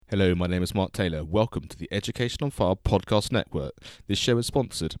Hello, my name is Mark Taylor. Welcome to the Education on Fire podcast network. This show is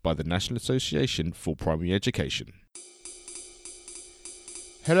sponsored by the National Association for Primary Education.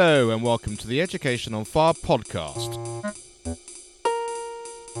 Hello and welcome to the Education on Fire podcast.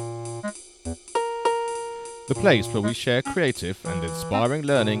 The place where we share creative and inspiring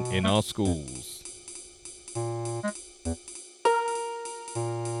learning in our schools.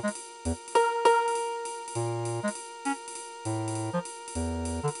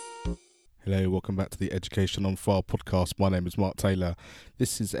 Hello, welcome back to the Education on Fire podcast. My name is Mark Taylor.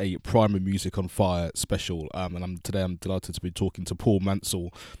 This is a Primary Music on Fire special, and today I'm delighted to be talking to Paul Mansell,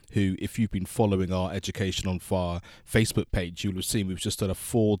 who, if you've been following our Education on Fire Facebook page, you'll have seen we've just done a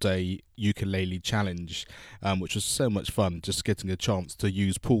 4-day ukulele challenge, which was so much fun, just getting a chance to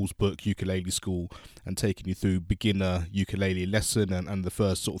use Paul's book, Ukulele School, and taking you through beginner ukulele lesson and the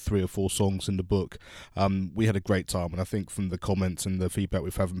first sort of 3 or 4 songs in the book. We had a great time, and I think from the comments and the feedback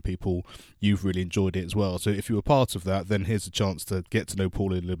we've had from people, you've really enjoyed it as well. So if you were part of that, then here's a chance to get to know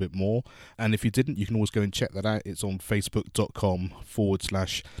Paul a little bit more. And if you didn't, you can always go and check that out. It's on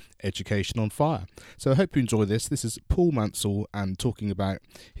facebook.com/Education on Fire. So I hope you enjoy this. This is Paul Mansell and talking about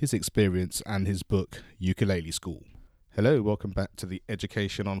his experience and his book, Ukulele School. Hello, welcome back to the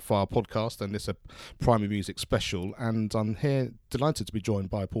Education on Fire podcast, and this is a Primary Music special, and I'm here delighted to be joined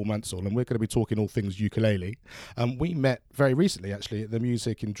by Paul Mansell, and we're going to be talking all things ukulele. We met very recently, actually, at the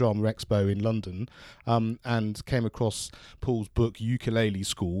Music and Drama Expo in London, and came across Paul's book, Ukulele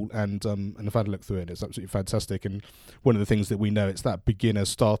School, and I've had a look through it, and it's absolutely fantastic, and one of the things that we know, it's that beginner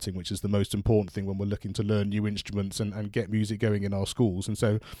starting, which is the most important thing when we're looking to learn new instruments and get music going in our schools, and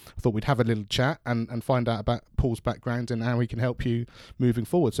so I thought we'd have a little chat and find out about Paul's background and how he can help you moving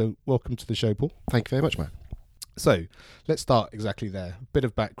forward. So welcome to the show, Paul. Thank you very much, man. So let's start exactly there. A bit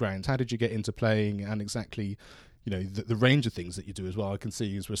of background. How did you get into playing, and exactly, you know, the range of things that you do as well? I can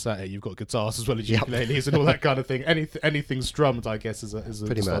see as we're sat here, you've got guitars as well as ukuleles and all that kind of thing. Anything strummed, I guess, is a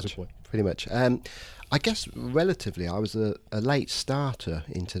starting point. Pretty much. I guess relatively, I was a late starter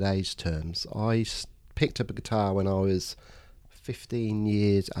in today's terms. I picked up a guitar when I was 15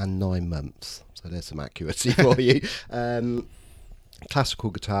 years and 9 months. So there's some accuracy for you.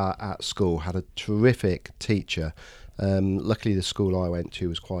 Classical guitar at school, had a terrific teacher. Luckily the school I went to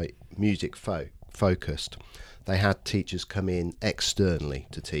was quite music focused. They had teachers come in externally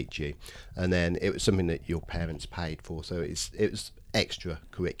to teach you, and then it was something that your parents paid for, so it was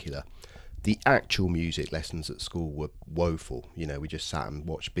extracurricular. The actual music lessons at school were woeful. You know, we just sat and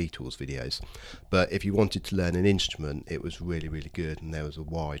watched Beatles videos. But if you wanted to learn an instrument, it was really, really good, and there was a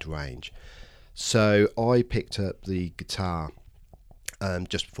wide range. So I picked up the guitar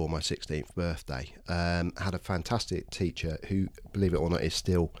just before my 16th birthday. Had a fantastic teacher who, believe it or not, is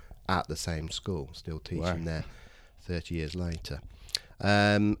still at the same school, still teaching there 30 years later.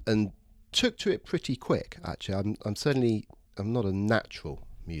 And took to it pretty quick, actually. I'm not a natural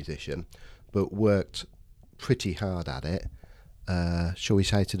musician, but worked pretty hard at it. Shall we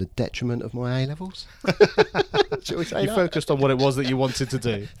say to the detriment of my A-levels? Shall we say you focused on what it was that you wanted to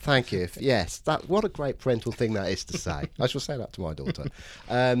do. Thank you. Yes, what a great parental thing that is to say. I shall say that to my daughter.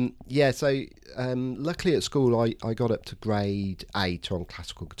 Luckily at school I got up to grade 8 on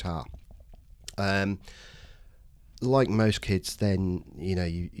classical guitar. Like most kids then, you know,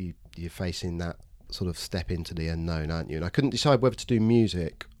 you're facing that sort of step into the unknown, aren't you? And I couldn't decide whether to do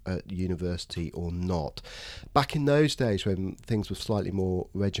music at university or not. Back in those days when things were slightly more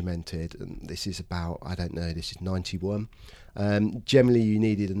regimented, and this is 91, generally you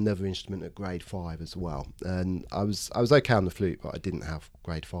needed another instrument at grade 5 as well, and I was okay on the flute, but I didn't have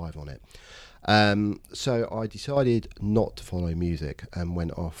grade 5 on it. So I decided not to follow music and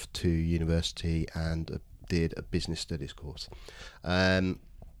went off to university and did a business studies course.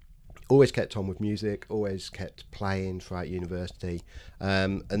 Always kept on with music, always kept playing throughout university,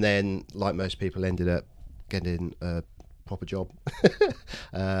 and then, like most people, ended up getting a proper job.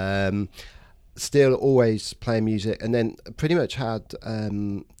 Still always playing music, and then pretty much had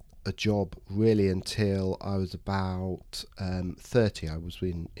a job really until I was about 30. I was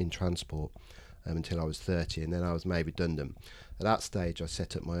in transport until I was 30, and then I was made redundant. At that stage I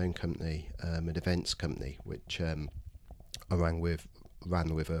set up my own company, an events company, which I ran with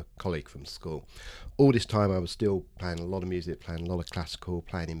a colleague from school. All this time I was still playing a lot of music, playing a lot of classical,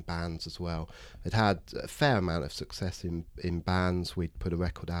 playing in bands as well. I'd had a fair amount of success in bands. We'd put a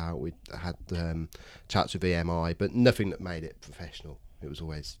record out, we'd had chats with EMI, but nothing that made it professional. It was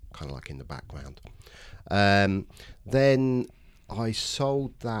always kind of like in the background. Then I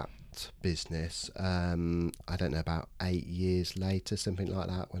sold that business, I don't know, about 8 years later, something like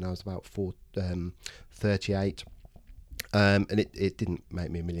that, when I was about 38. And it didn't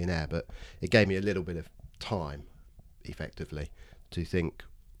make me a millionaire, but it gave me a little bit of time, effectively, to think,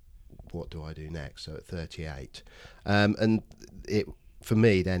 what do I do next? So at 38, and it for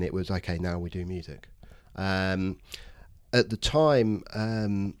me then it was okay. Now we do music. At the time,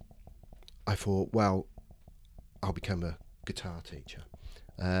 I thought, well, I'll become a guitar teacher,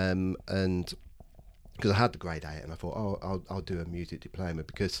 and because I had the grade 8, and I thought, oh, I'll do a music diploma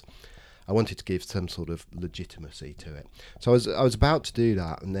because I wanted to give some sort of legitimacy to it. So I was about to do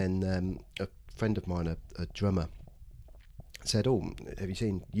that, and then a friend of mine, a drummer, said, "Oh, have you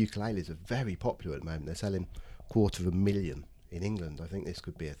seen ukuleles are very popular at the moment? They're selling 250,000 in England. I think this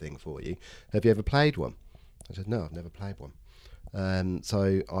could be a thing for you. Have you ever played one?" I said, "No, I've never played one."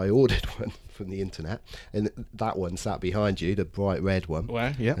 So I ordered one from the internet, and that one sat behind you, the bright red one.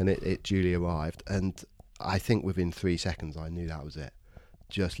 Well, yeah. And it duly arrived, and I think within 3 seconds I knew that was it.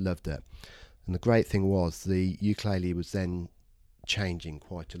 Just loved it. And the great thing was the ukulele was then changing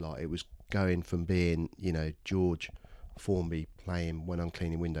quite a lot. It was going from being, George Formby playing When I'm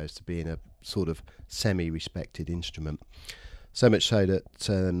Cleaning Windows to being a sort of semi-respected instrument. So much so that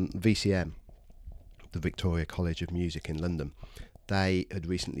VCM, the Victoria College of Music in London, they had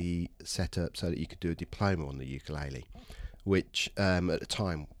recently set up so that you could do a diploma on the ukulele, which at the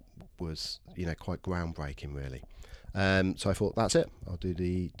time was quite groundbreaking, really. So I thought, that's it, I'll do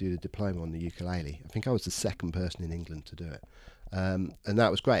the diploma on the ukulele. I think I was the second person in England to do it, and that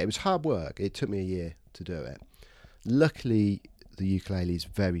was great. It was hard work. It took me a year to do it. Luckily, the ukulele is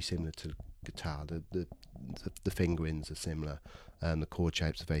very similar to guitar. The fingerings are similar, and the chord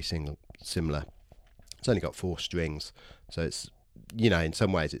shapes are very similar. It's only got 4 strings, so it's in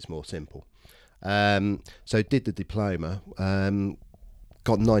some ways it's more simple. So did the diploma,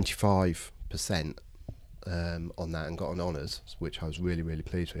 got 95% on that, and got an honours, which I was really, really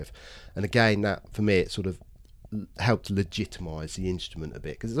pleased with. And again, that for me, it sort of helped legitimise the instrument a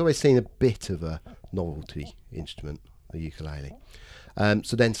bit, because it's always seen a bit of a novelty instrument, the ukulele.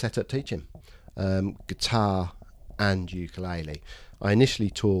 So then set up teaching guitar and ukulele. I initially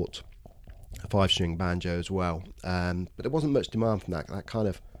taught a 5-string banjo as well, but there wasn't much demand from that. That kind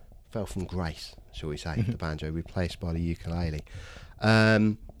of fell from grace, shall we say, the banjo, replaced by the ukulele,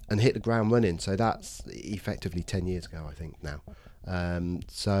 and hit the ground running. So that's effectively 10 years ago, I think, now.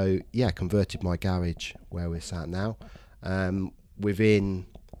 So yeah, converted my garage where we're sat now. Within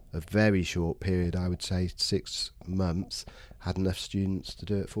a very short period, I would say 6 months, had enough students to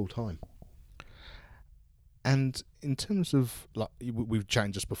do it full time. And in terms of, like we've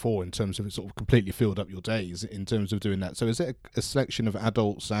chatted just before, in terms of it sort of completely filled up your days in terms of doing that. So is it a selection of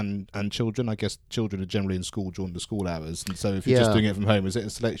adults and children? I guess children are generally in school during the school hours. And so if you're just doing it from home, is it a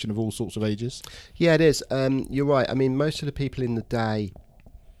selection of all sorts of ages? Yeah, it is. You're right. I mean, most of the people in the day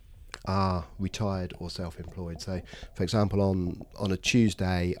are retired or self-employed. So, for example, on a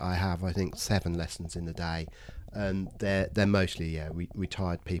Tuesday, I have, I think, 7 lessons in the day. And they're mostly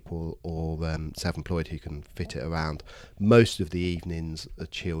retired people or self-employed who can fit it around. Most of the evenings are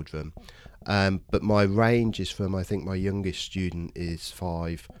children, but my range is from, I think my youngest student is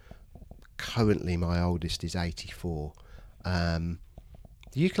 5. Currently, my oldest is 84. The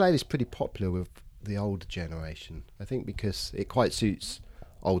ukulele is pretty popular with the older generation, I think, because it quite suits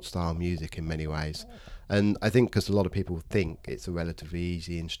old style music in many ways. And I think because a lot of people think it's a relatively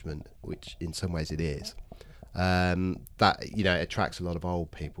easy instrument, which in some ways it is. That it attracts a lot of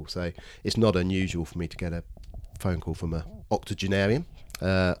old people, so it's not unusual for me to get a phone call from a octogenarian.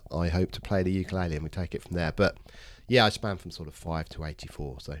 I hope to play the ukulele, and we take it from there. But yeah, I span from sort of 5 to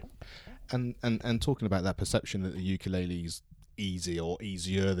 84. So, and talking about that perception that the ukulele's easy or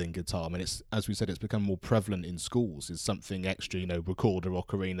easier than guitar, I mean, it's, as we said, it's become more prevalent in schools. Is something extra, recorder,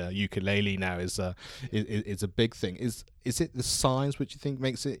 ocarina, ukulele now is a big thing. Is it the size which you think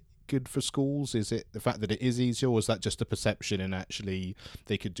makes it good for schools? Is it the fact that it is easier, or is that just a perception, and actually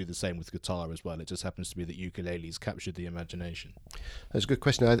they could do the same with guitar as well? It just happens to be that ukuleles captured the imagination. That's a good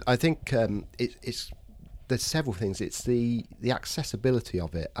question. I think it's there's several things. It's the accessibility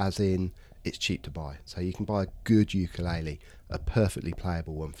of it, as in it's cheap to buy. So you can buy a good ukulele, a perfectly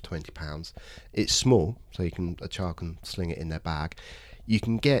playable one, for £20. It's small, so a child can sling it in their bag. You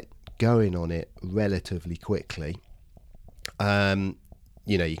can get going on it relatively quickly.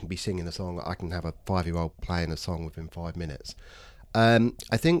 You can be singing a song. I can have a 5-year-old playing a song within 5 minutes. I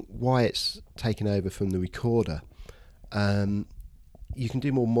think why it's taken over from the recorder, you can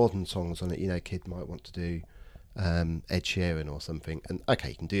do more modern songs on it. A kid might want to do Ed Sheeran or something, and okay,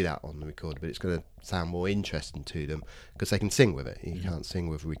 you can do that on the recorder, but it's going to sound more interesting to them because they can sing with it. You can't sing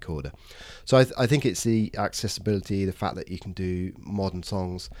with a recorder. So I think it's the accessibility, the fact that you can do modern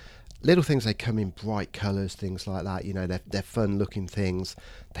songs, little things, they come in bright colours, things like that. You know, they're fun looking things.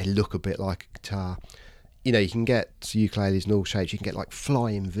 They look a bit like a guitar. You know, you can get ukuleles in all shapes. You can get like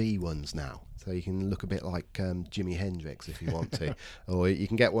flying V ones now, so you can look a bit like Jimi Hendrix if you want to. Or you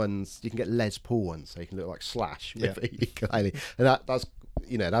can get Les Paul ones, so you can look like Slash with a ukulele. And that's,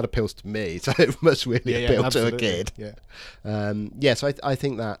 you know, that appeals to me, so it must really appeal to a kid. So I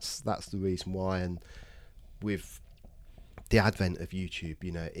think that's the reason why. And with the advent of YouTube,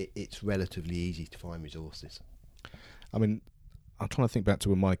 you know, it's relatively easy to find resources. I mean, I'm trying to think back to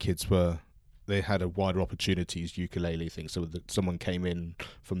when my kids they had a wider opportunities ukulele thing. So that someone came in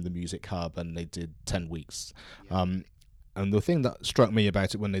from the Music Hub and they did 10 weeks. And the thing that struck me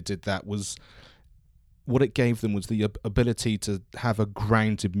about it when they did that was what it gave them was the ability to have a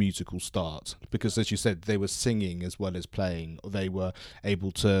grounded musical start. Because as you said, they were singing as well as playing. They were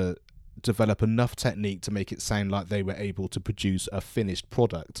able to develop enough technique to make it sound like they were able to produce a finished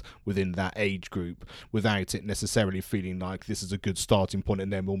product within that age group without it necessarily feeling like this is a good starting point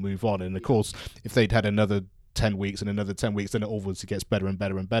and then we'll move on. And of course, if they'd had another 10 weeks and another 10 weeks, then it obviously gets better and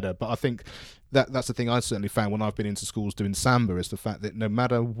better and better. But I think that's the thing I certainly found when I've been into schools doing samba, is the fact that no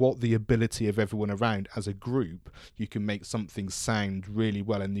matter what the ability of everyone around, as a group, you can make something sound really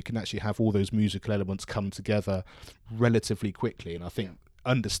well, and you can actually have all those musical elements come together relatively quickly. And I think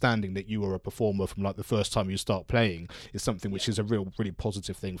understanding that you are a performer from like the first time you start playing is something which is a really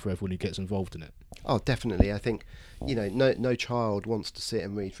positive thing for everyone who gets involved in it. Oh, definitely. I think, you know, no child wants to sit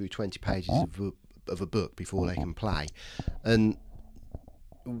and read through 20 pages of a book before they can play. And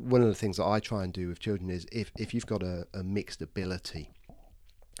one of the things that I try and do with children is if you've got a mixed ability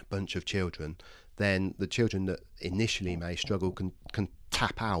bunch of children, then the children that initially may struggle can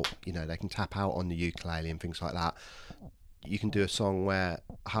tap out. You know, they can tap out on the ukulele and things like that. You can do a song where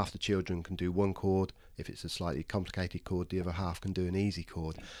half the children can do one chord. If it's a slightly complicated chord, the other half can do an easy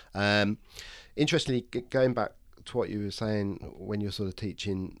chord. Interestingly, going back to what you were saying when you're sort of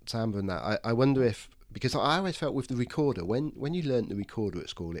teaching samba and that, I wonder if, because I always felt with the recorder, when you learnt the recorder at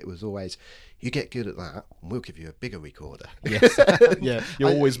school, it was always, you get good at that and we'll give you a bigger recorder. Yes. Yeah, you're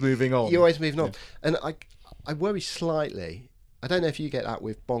always moving on. You're always moving on. And I worry slightly. I don't know if you get that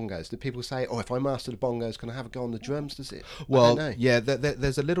with bongos. Do people say, "Oh, if I master the bongos, can I have a go on the drums?" Does it? Well, I don't know. yeah.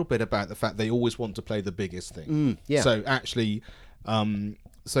 There's a little bit about the fact they always want to play the biggest thing. Yeah. So actually,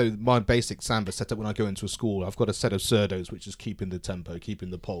 so my basic samba setup when I go into a school, I've got a set of surdos, which is keeping the tempo,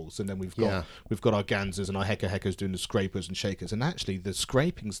 keeping the pulse, and then we've got our ganzas and our heckers doing the scrapers and shakers. And actually, the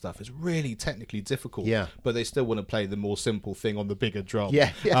scraping stuff is really technically difficult. Yeah. But they still want to play the more simple thing on the bigger drum.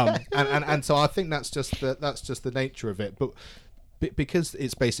 Yeah. And so I think that's just the nature of it. But because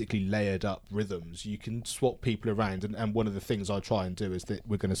it's basically layered up rhythms, you can swap people around, and one of the things I try and do is that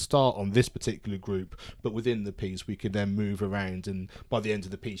we're going to start on this particular group, but within the piece we can then move around, and by the end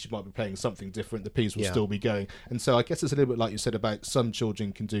of the piece you might be playing something different, the piece will still be going. And so I guess it's a little bit like you said about some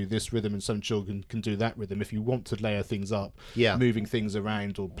children can do this rhythm and some children can do that rhythm. If you want to layer things up, moving things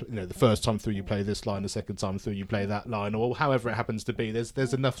around, or the first time through you play this line, the second time through you play that line, or however it happens to be,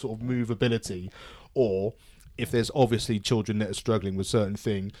 there's enough sort of movability. Or if there's obviously children that are struggling with certain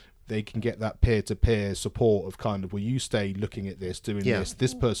thing, they can get that peer-to-peer support of kind of, well, you stay looking at this, doing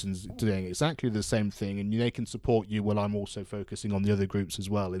this person's doing exactly the same thing, and they can support you while I'm also focusing on the other groups as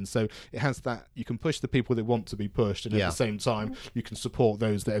well. And so it has that, you can push the people that want to be pushed, and at the same time you can support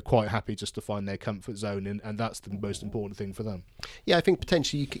those that are quite happy just to find their comfort zone, and that's the most important thing for them. Yeah, I think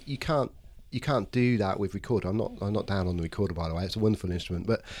potentially you can't do that with recorder. I'm not down on the recorder, by the way. It's a wonderful instrument,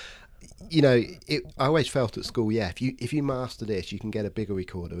 but I always felt at school, if you master this, you can get a bigger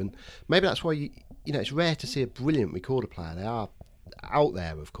recorder. And maybe that's why it's rare to see a brilliant recorder player. They are out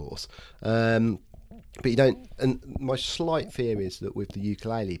there, of course, but you don't. And my slight fear is that with the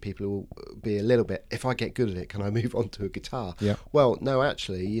ukulele, people will be a little bit, if I get good at it, can I move on to a guitar? Yeah. Well, no,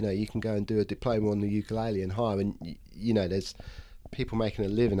 actually, you can go and do a diploma on the ukulele and hire, and there's people making a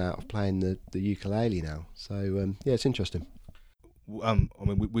living out of playing the ukulele now. So it's interesting. I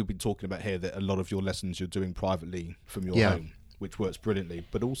mean, we've been talking about here that a lot of your lessons you're doing privately from your home, which works brilliantly.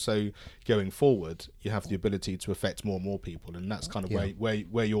 But also going forward, you have the ability to affect more and more people, and that's kind of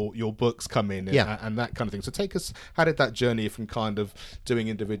where your books come in, and that kind of thing. So take us, how did that journey from kind of doing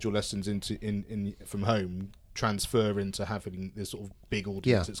individual lessons in from home transfer into having this sort of big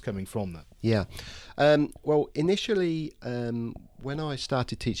audience that's coming from that? Yeah. Well, initially, when I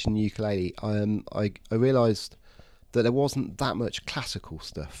started teaching the ukulele, I realised that there wasn't that much classical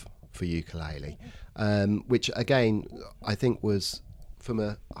stuff for ukulele, which again I think was from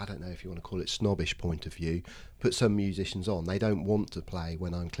I don't know if you want to call it snobbish point of view, put some musicians on. They don't want to play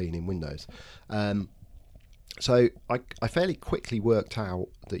when I'm cleaning windows. So I fairly quickly worked out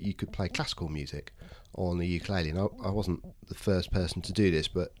that you could play classical music on the ukulele, and I wasn't the first person to do this,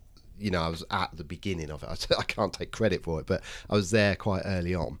 but I was at the beginning of it. I can't take credit for it, but I was there quite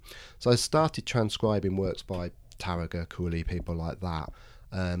early on. So I started transcribing works by Taraga, Cooley, people like that,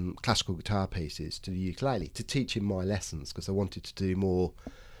 classical guitar pieces to the ukulele to teach in my lessons, because I wanted to do more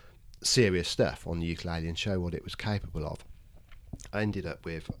serious stuff on the ukulele and show what it was capable of. I ended up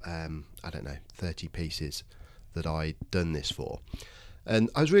with 30 pieces that I'd done this for, and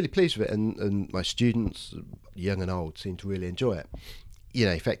I was really pleased with it, and my students, young and old, seemed to really enjoy it.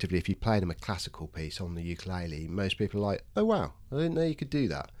 Effectively, if you play them a classical piece on the ukulele, most people are like, oh wow, I didn't know you could do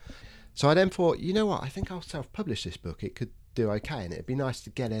that. So I then thought, you know what, I think I'll self-publish this book. It could do okay, and it'd be nice to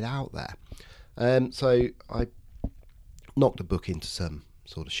get it out there. So I knocked the book into some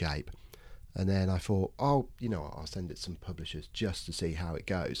sort of shape, and then I thought, I'll send it to some publishers just to see how it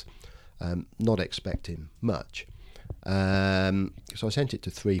goes, not expecting much. So I sent it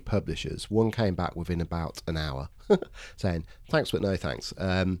to 3 publishers. One came back within about an hour saying thanks but no thanks,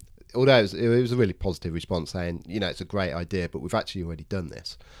 although it was a really positive response, saying it's a great idea, but we've actually already done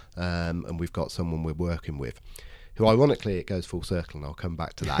this, and we've got someone we're working with, who ironically, it goes full circle, and I'll come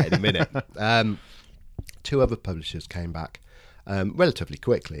back to that in a minute. 2 other publishers came back relatively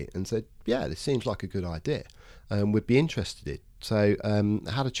quickly and said, yeah, this seems like a good idea, we'd be interested in. So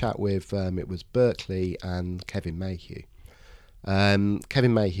I had a chat with, it was Berkeley and Kevin Mayhew.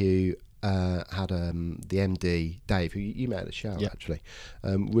 Kevin Mayhew had the MD, Dave, who you met at the show, actually.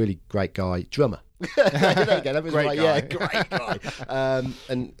 Really great guy, drummer. There you go. That was great guy. Yeah, great guy.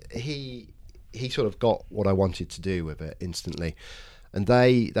 And he sort of got what I wanted to do with it instantly. And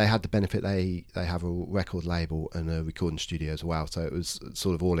they had the benefit, they have a record label and a recording studio as well, so it was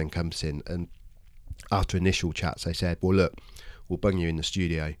sort of all encompassing. And after initial chats, they said, well, look, we'll bung you in the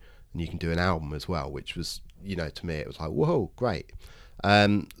studio and you can do an album as well, which was, to me, it was like, whoa, great.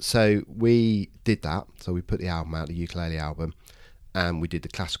 So we did that. So we put the album out, the ukulele album, and we did the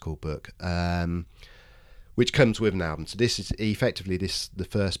classical book, which comes with an album. So this is effectively the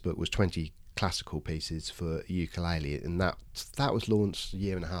first book was 20 classical pieces for ukulele, and that was launched a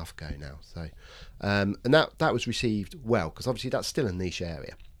year and a half ago now. So, and that was received well, because obviously that's still a niche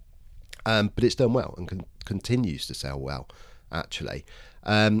area, but it's done well and continues to sell well, actually.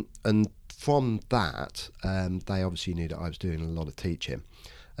 And from that, they obviously knew that I was doing a lot of teaching,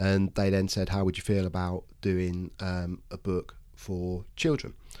 and they then said, how would you feel about doing a book for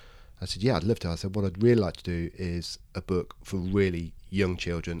children? I said, yeah, I'd love to. I said, what I'd really like to do is a book for really young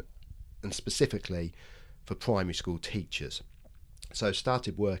children, and specifically for primary school teachers. So I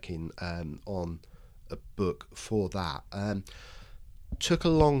started working on a book for that. Took a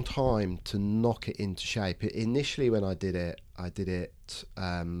long time to knock it into shape. Initially when I did it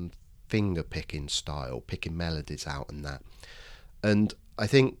finger picking style, picking melodies out and that. And I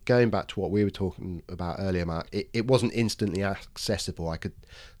think going back to what we were talking about earlier, Mark, it wasn't instantly accessible. The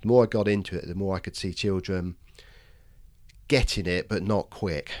more I got into it, the more I could see children getting it, but not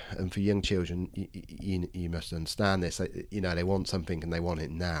quick. And for young children, you must understand this. They want something and they want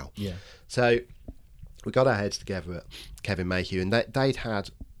it now. Yeah. So we got our heads together at Kevin Mayhew, and they'd had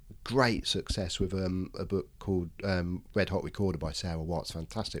great success with a book called Red Hot Recorder by Sarah Watts,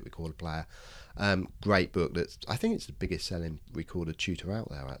 fantastic recorder player. Great book. I think it's the biggest selling recorder tutor out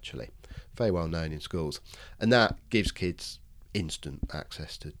there, actually. Very well known in schools. And that gives kids instant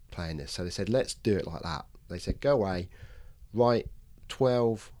access to playing this. So they said, let's do it like that. They said, go away, write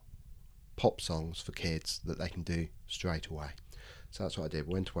 12 pop songs for kids that they can do straight away. So that's what I did.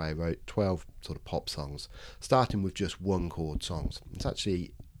 Went away, wrote 12 sort of pop songs, starting with just one chord songs. It's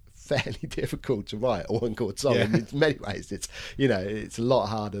actually fairly difficult to write a one chord song. In many ways, it's a lot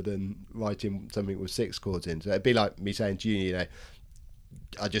harder than writing something with 6 chords in. So it'd be like me saying to you,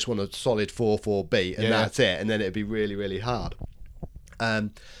 I just want a solid 4/4 beat and that's it, and then it'd be really, really hard.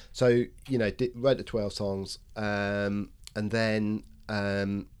 So wrote the 12 songs, and then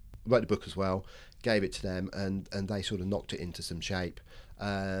wrote the book as well, gave it to them, and they sort of knocked it into some shape,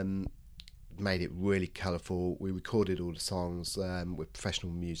 made it really colourful. We recorded all the songs with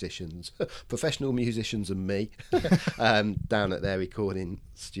professional musicians and me, down at their recording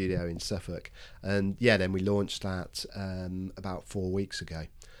studio in Suffolk. And then we launched that about 4 weeks ago.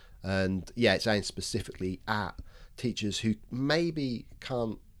 And it's aimed specifically at teachers who maybe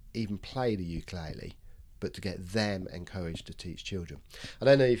can't even play the ukulele, but to get them encouraged to teach children. I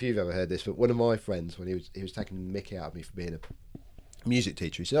don't know if you've ever heard this, but one of my friends, when he was taking the mickey out of me for being a music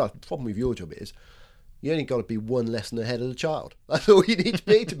teacher, he said, the problem with your job is you only got to be one lesson ahead of the child. That's all you need to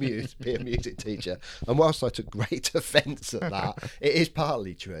be be a music teacher. And whilst I took great offence at that, it is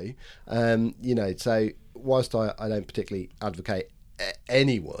partly true. So whilst I don't particularly advocate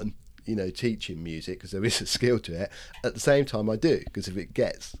anyone, teaching music, because there is a skill to it, at the same time I do, because if it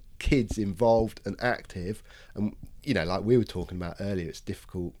gets kids involved and active, and like we were talking about earlier, it's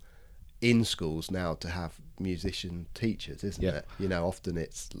difficult in schools now to have musician teachers, isn't it? Often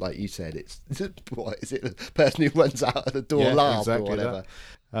it's like you said, it's what is it, the person who runs out of the door laugh or whatever.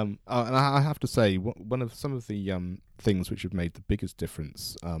 And I have to say, some of the things which have made the biggest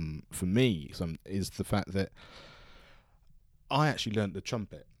difference for me is the fact that I actually learnt the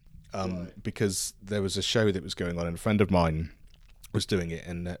trumpet because there was a show that was going on, and a friend of mine was doing it,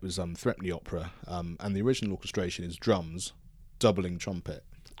 and it was Threepenny Opera, and the original orchestration is drums doubling trumpet.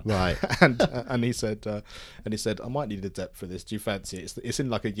 Right. and he said I might need a depth for this. Do you fancy it? It's in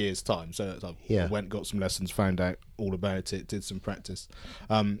like a year's time. So I went, got some lessons, found out all about it, did some practice.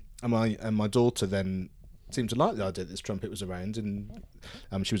 And my daughter then seemed to like the idea that this trumpet was around, and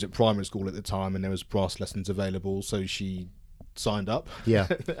she was at primary school at the time, and there was brass lessons available, so she signed up. Yeah.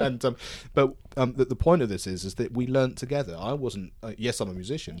 And the point of this is that we learnt together. I wasn't yes, I'm a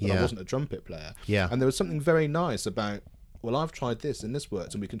musician, but I wasn't a trumpet player. Yeah. And there was something very nice about, well, I've tried this and this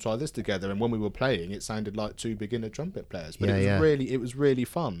worked, and we can try this together. And when we were playing, it sounded like two beginner trumpet players, but it was really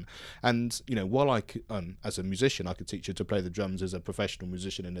fun. And while I could, as a musician, I could teach her to play the drums as a professional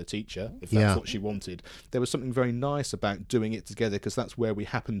musician and a teacher, if that's what she wanted. There was something very nice about doing it together, because that's where we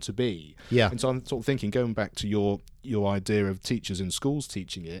happened to be. Yeah. And so I'm sort of thinking, going back to your idea of teachers in schools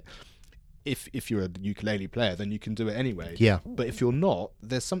teaching it. If you're a ukulele player, then you can do it anyway. Yeah. But if you're not,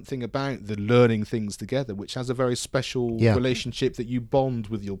 there's something about the learning things together which has a very special relationship, that you bond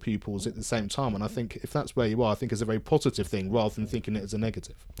with your pupils at the same time. And I think if that's where you are, I think it's a very positive thing rather than thinking it as a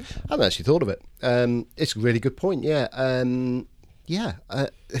negative. I haven't actually thought of it. It's a really good point. Yeah. I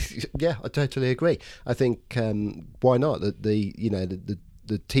totally agree. I think why not?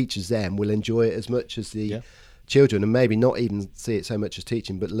 The teachers then will enjoy it as much as the children, and maybe not even see it so much as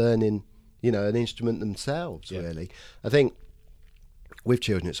teaching, but learning an instrument themselves, really. I think with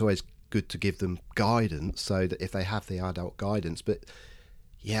children, it's always good to give them guidance, so that if they have the adult guidance, but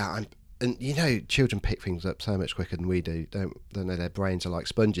children pick things up so much quicker than we do. Don't know, their brains are like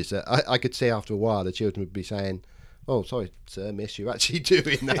sponges. I could see after a while the children would be saying, "Oh, sorry, sir, miss, you're actually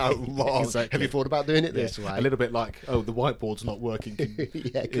doing that wrong. Exactly. Have you thought about doing it this way?" A little bit like, "Oh, the whiteboard's not working.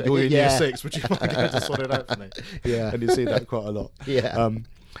 You're in year 6, would you mind going to sort it out for me?" Yeah. And you see that quite a lot. Yeah.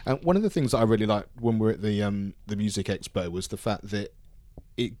 And one of the things that I really liked when we were at the Music Expo was the fact that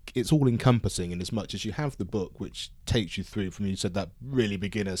it's all encompassing, in as much as you have the book which takes you through from, you said, that really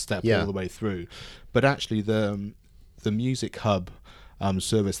beginner step all the way through, but actually the Music Hub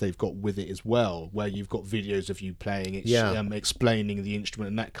service they've got with it as well, where you've got videos of you playing it, explaining the instrument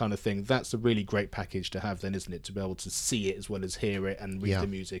and that kind of thing. That's a really great package to have then, isn't it, to be able to see it as well as hear it and read the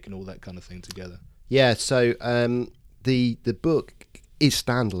music and all that kind of thing together. Yeah, so the book is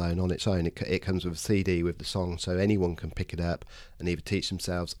standalone on its own. It comes with a CD with the song, so anyone can pick it up and either teach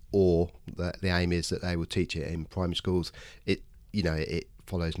themselves, or the aim is that they will teach it in primary schools. It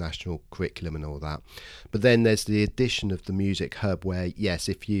follows national curriculum and all that. But then there's the addition of the Music Hub, where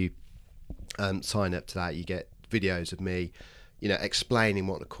if you sign up to that, you get videos of me explaining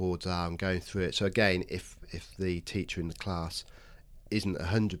what the chords are and going through it. So again, if the teacher in the class isn't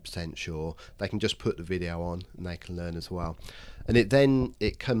 100% sure, they can just put the video on and they can learn as well. And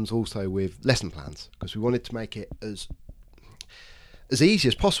it comes also with lesson plans, because we wanted to make it as easy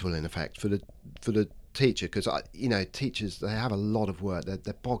as possible, in effect, for the teacher, because teachers, they have a lot of work.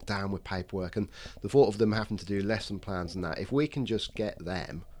 They're bogged down with paperwork, and the thought of them having to do lesson plans and that, if we can just get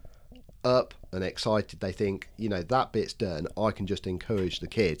them up and excited, they think, that bit's done, I can just encourage the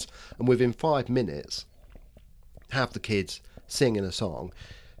kids, and within 5 minutes have the kids singing a song.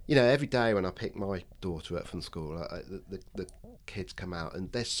 Every day when I pick my daughter up from school, the kids come out and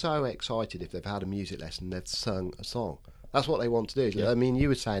they're so excited if they've had a music lesson, they've sung a song. That's what they want to do. I mean, you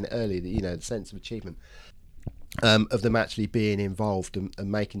were saying earlier that the sense of achievement of them actually being involved and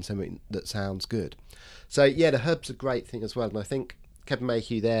making something that sounds good. So the Hub's a great thing as well, and I think Kevin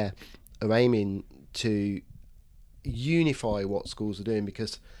Mayhew there are aiming to unify what schools are doing,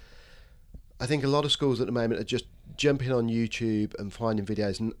 because I think a lot of schools at the moment are just jumping on YouTube and finding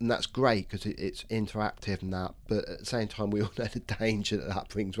videos, and that's great because it's interactive and that, but at the same time we all know the danger that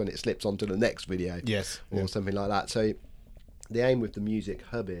brings when it slips onto the next video or something like that. So the aim with the Music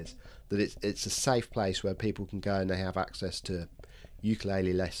Hub is that it's a safe place where people can go and they have access to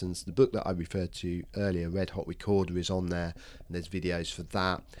ukulele lessons. The book that I referred to earlier, Red Hot Recorder, is on there, and there's videos for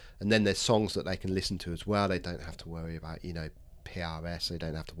that, and then there's songs that they can listen to as well. They don't have to worry about PRS, they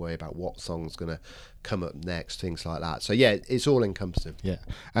don't have to worry about what song's going to come up next, things like that. So it's all encompassing.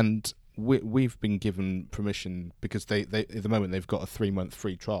 And we've been given permission because they at the moment they've got a 3-month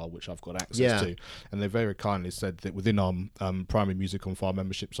free trial which I've got access to, and they very kindly said that within our Primary Music on Fire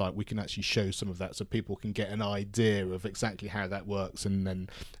membership site we can actually show some of that so people can get an idea of exactly how that works, and then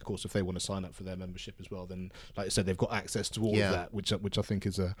of course if they want to sign up for their membership as well, then like I said, they've got access to all of that, which I think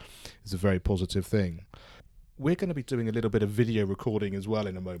is a very positive thing. We're going to be doing a little bit of video recording as well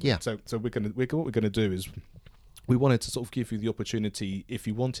in a moment. So what we're going to do is we wanted to sort of give you the opportunity, if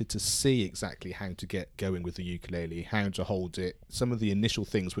you wanted to see exactly how to get going with the ukulele, how to hold it, some of the initial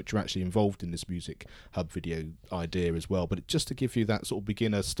things which are actually involved in this Music Hub video idea as well, but just to give you that sort of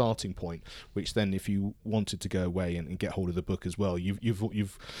beginner starting point, which then if you wanted to go away and get hold of the book as well,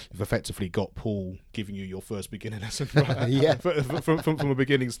 you've effectively got Paul giving you your first beginner lesson, right? from a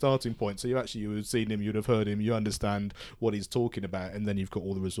beginning starting point. So you would have seen him, you'd have heard him, you understand what he's talking about, and then you've got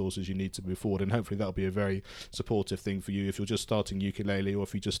all the resources you need to move forward, and hopefully that'll be a very supportive thing for you if you're just starting ukulele or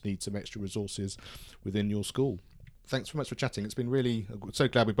if you just need some extra resources within your school. Thanks very much for chatting. It's been really so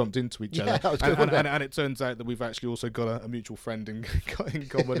glad we bumped into each other, and it turns out that we've actually also got a mutual friend in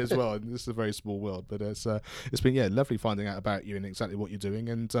common as well, and this is a very small world, but it's been lovely finding out about you and exactly what you're doing,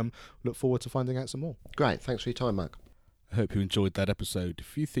 and look forward to finding out some more. Great, thanks for your time, Mark. I hope you enjoyed that episode.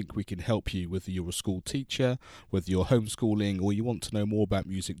 If you think we can help you, whether you're a school teacher, whether you're homeschooling, or you want to know more about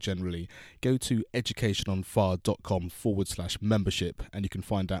music generally, go to educationonfire.com/membership and you can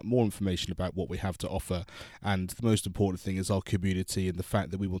find out more information about what we have to offer. And the most important thing is our community and the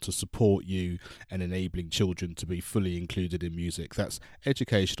fact that we want to support you and enabling children to be fully included in music. That's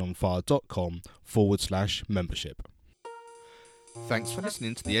educationonfire.com/membership. Thanks for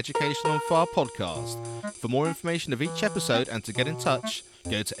listening to the Education on Fire podcast. For more information of each episode and to get in touch,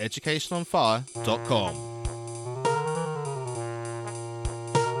 go to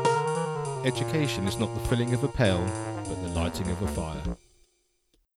educationonfire.com. Education is not the filling of a pail, but the lighting of a fire.